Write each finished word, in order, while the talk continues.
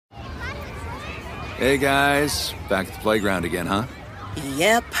Hey, guys. Back at the playground again, huh?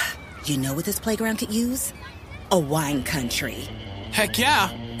 Yep. You know what this playground could use? A wine country. Heck yeah,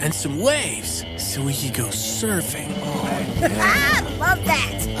 and some waves, so we could go surfing. Oh, yeah. Ah, love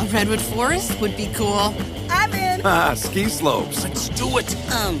that. A redwood forest would be cool. I'm in. Ah, ski slopes. Let's do it.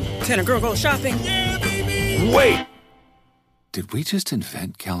 Can a girl go shopping? Yeah, baby. Wait! Did we just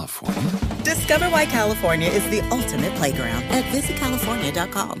invent California? Discover why California is the ultimate playground at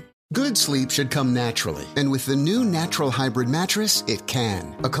visitcalifornia.com. Good sleep should come naturally, and with the new Natural Hybrid mattress, it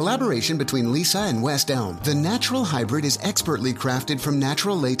can. A collaboration between Lisa and West Elm, the Natural Hybrid is expertly crafted from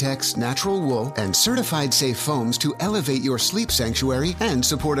natural latex, natural wool, and certified safe foams to elevate your sleep sanctuary and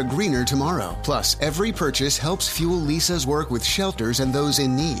support a greener tomorrow. Plus, every purchase helps fuel Lisa's work with shelters and those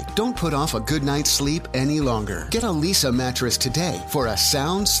in need. Don't put off a good night's sleep any longer. Get a Lisa mattress today for a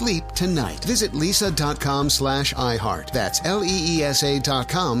sound sleep tonight. Visit lisa.com/iHeart. That's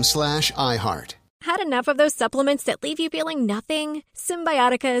LEESA.com/iHeart. Had enough of those supplements that leave you feeling nothing?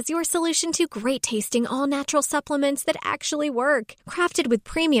 Symbiotica is your solution to great-tasting, all-natural supplements that actually work. Crafted with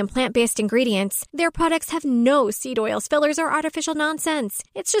premium plant-based ingredients, their products have no seed oils, fillers, or artificial nonsense.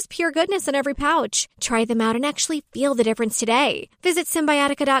 It's just pure goodness in every pouch. Try them out and actually feel the difference today. Visit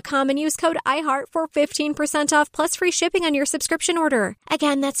Symbiotica.com and use code IHEART for 15% off plus free shipping on your subscription order.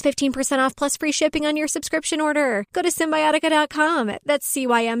 Again, that's 15% off plus free shipping on your subscription order. Go to Symbiotica.com. That's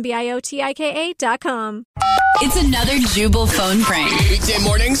CYMBIOTIKA.com. It's another Jubal phone prank. Weekday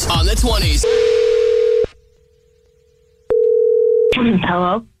mornings on the 20s.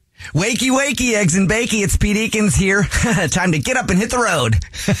 Hello? Wakey, wakey, eggs and bakey. It's Pete Eakins here. Time to get up and hit the road.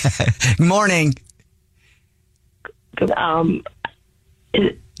 Good morning.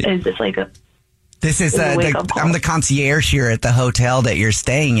 Is this like a... This is I'm the concierge here at the hotel that you're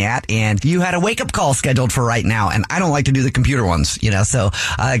staying at, and you had a wake-up call scheduled for right now, and I don't like to do the computer ones, so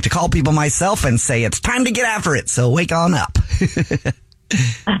I like to call people myself and say it's time to get after it, so wake on up.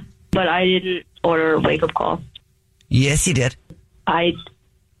 But I didn't order a wake-up call. Yes, you did. I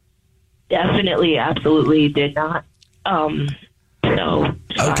definitely, absolutely did not. So,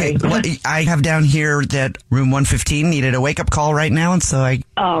 okay, well, I have down here that room 115 needed a wake-up call right now, and so I...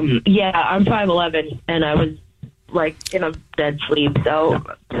 yeah, I'm 5'11", and I was, in a dead sleep, so,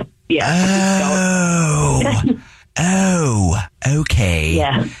 yeah. Oh, okay.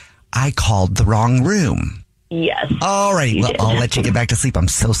 Yeah. I called the wrong room. Yes. All right, well, I'll let you get back to sleep. I'm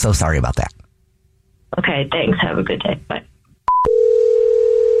so sorry about that. Okay, thanks. Have a good day. Bye.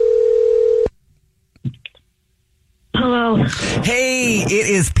 Hello. Hey, it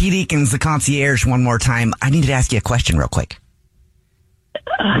is Pete Eakins, the concierge, one more time. I needed to ask you a question real quick.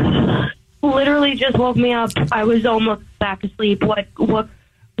 Literally just woke me up. I was almost back asleep. What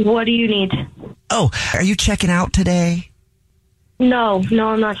do you need? Oh, are you checking out today? No,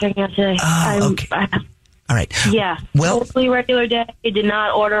 I'm not checking out today. Oh, okay. All right. Yeah. Well, totally regular day. I did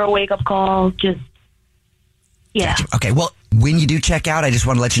not order a wake-up call. Just, yeah. Gotcha. Okay, well, when you do check out, I just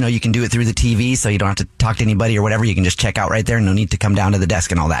want to let you know you can do it through the TV, so you don't have to talk to anybody or whatever. You can just check out right there. No need to come down to the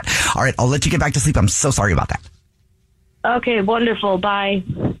desk and all that. All right, I'll let you get back to sleep. I'm so sorry about that. Okay, wonderful. Bye.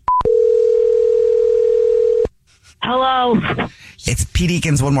 Hello. It's Pete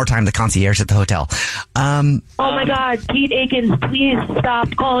Eakins one more time, the concierge at the hotel. Oh, my God. Pete Eakins, please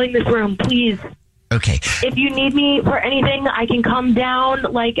stop calling this room, please. Okay. If you need me for anything, I can come down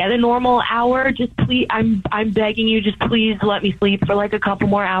at a normal hour. Just please, I'm begging you, just please let me sleep for a couple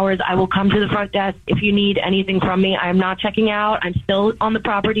more hours. I will come to the front desk if you need anything from me. I'm not checking out. I'm still on the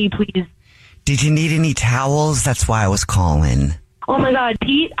property, please. Did you need any towels? That's why I was calling. Oh my God,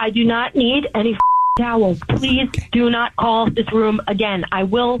 Pete, I do not need any towels. Please do not call this room again. I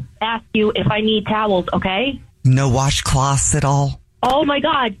will ask you if I need towels, okay? No washcloths at all? Oh, my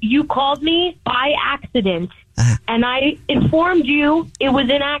God. You called me by accident, and I informed you it was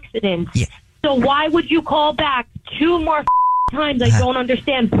an accident. Yeah. So why would you call back 2 more times? I don't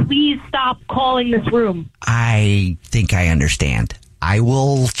understand. Please stop calling this room. I think I understand. I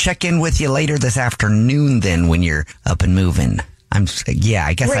will check in with you later this afternoon then when you're up and moving. I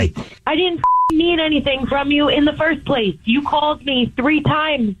guess Great. I didn't need anything from you in the first place. You called me 3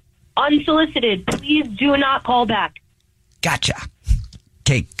 times unsolicited. Please do not call back. Gotcha.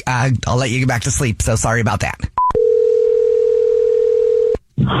 Okay, I'll let you get back to sleep, so sorry about that.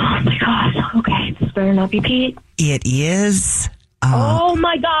 Oh, my God. Okay, this better not be Pete. It is. Oh,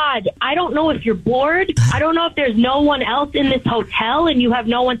 my God. I don't know if you're bored. I don't know if there's no one else in this hotel and you have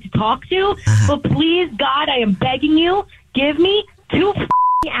no one to talk to. But please, God, I am begging you, give me 2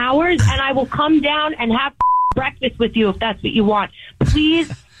 hours and I will come down and have breakfast with you if that's what you want. Please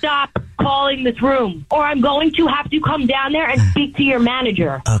stop calling this room, or I'm going to have to come down there and speak to your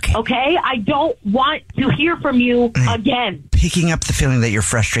manager. Okay? I don't want to hear from you again. Picking up the feeling that you're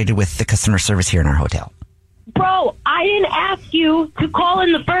frustrated with the customer service here in our hotel. Bro, I didn't ask you to call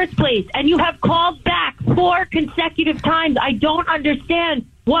in the first place, and you have called back 4 consecutive times. I don't understand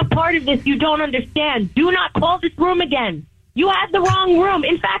what part of this you don't understand. Do not call this room again. You had the wrong room.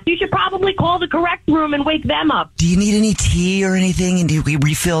 In fact, you should probably call the correct room and wake them up. Do you need any tea or anything? And do we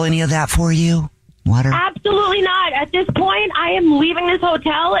refill any of that for you? Water? Absolutely not. At this point, I am leaving this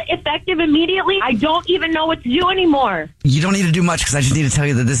hotel effective immediately. I don't even know what to do anymore. You don't need to do much because I just need to tell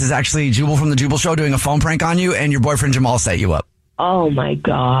you that this is actually Jubal from the Jubal Show doing a phone prank on you, and your boyfriend Jamal set you up. Oh, my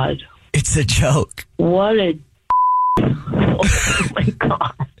God. It's a joke. What a... Oh, my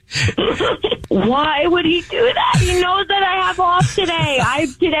God. Why would he do that? He knows that I have off today.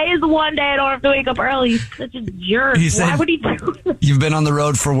 Today is the one day I don't have to wake up early. He's such a jerk. Why would he do that? You've been on the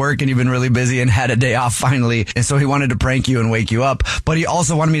road for work and you've been really busy and had a day off finally. And so he wanted to prank you and wake you up. But he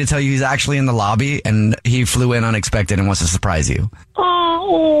also wanted me to tell you he's actually in the lobby and he flew in unexpected and wants to surprise you.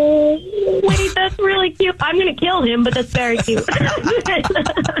 Oh, wait, that's really cute. I'm going to kill him, but that's very cute.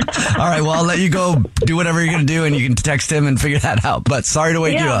 All right, well, I'll let you go do whatever you're going to do and you can text him and figure that out. But sorry to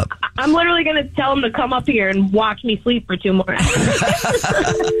wake you up. I'm literally going to tell him to come up here and watch me sleep for 2 more hours.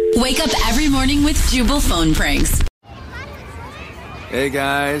 Wake up every morning with Jubal phone pranks. Hey,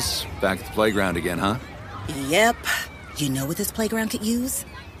 guys. Back at the playground again, huh? Yep. You know what this playground could use?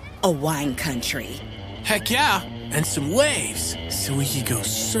 A wine country. Heck yeah, and some waves so we could go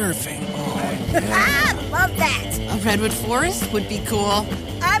surfing. Love that. A redwood forest would be cool.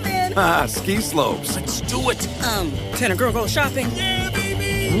 I'm in. Ski slopes. Let's do it. Can a girl go shopping? Yeah,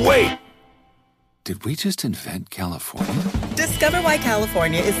 baby. Wait! Did we just invent California? Discover why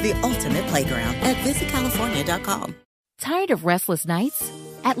California is the ultimate playground at visitcalifornia.com. Tired of restless nights?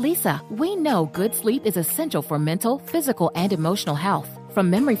 At Leesa, we know good sleep is essential for mental, physical, and emotional health. From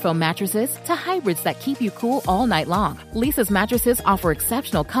memory foam mattresses to hybrids that keep you cool all night long, Leesa's mattresses offer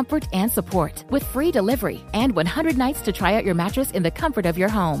exceptional comfort and support with free delivery and 100 nights to try out your mattress in the comfort of your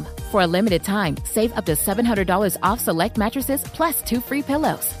home. For a limited time, save up to $700 off select mattresses plus 2 free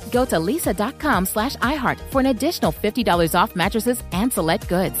pillows. Go to leesa.com/iHeart for an additional $50 off mattresses and select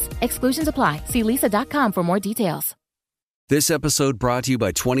goods. Exclusions apply. See leesa.com for more details. This episode brought to you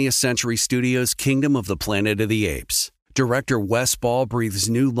by 20th Century Studios' Kingdom of the Planet of the Apes. Director Wes Ball breathes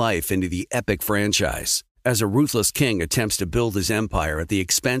new life into the epic franchise. As a ruthless king attempts to build his empire at the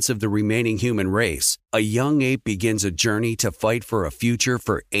expense of the remaining human race, a young ape begins a journey to fight for a future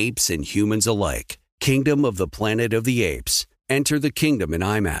for apes and humans alike. Kingdom of the Planet of the Apes. Enter the kingdom in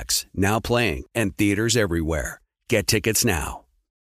IMAX, now playing, and theaters everywhere. Get tickets now.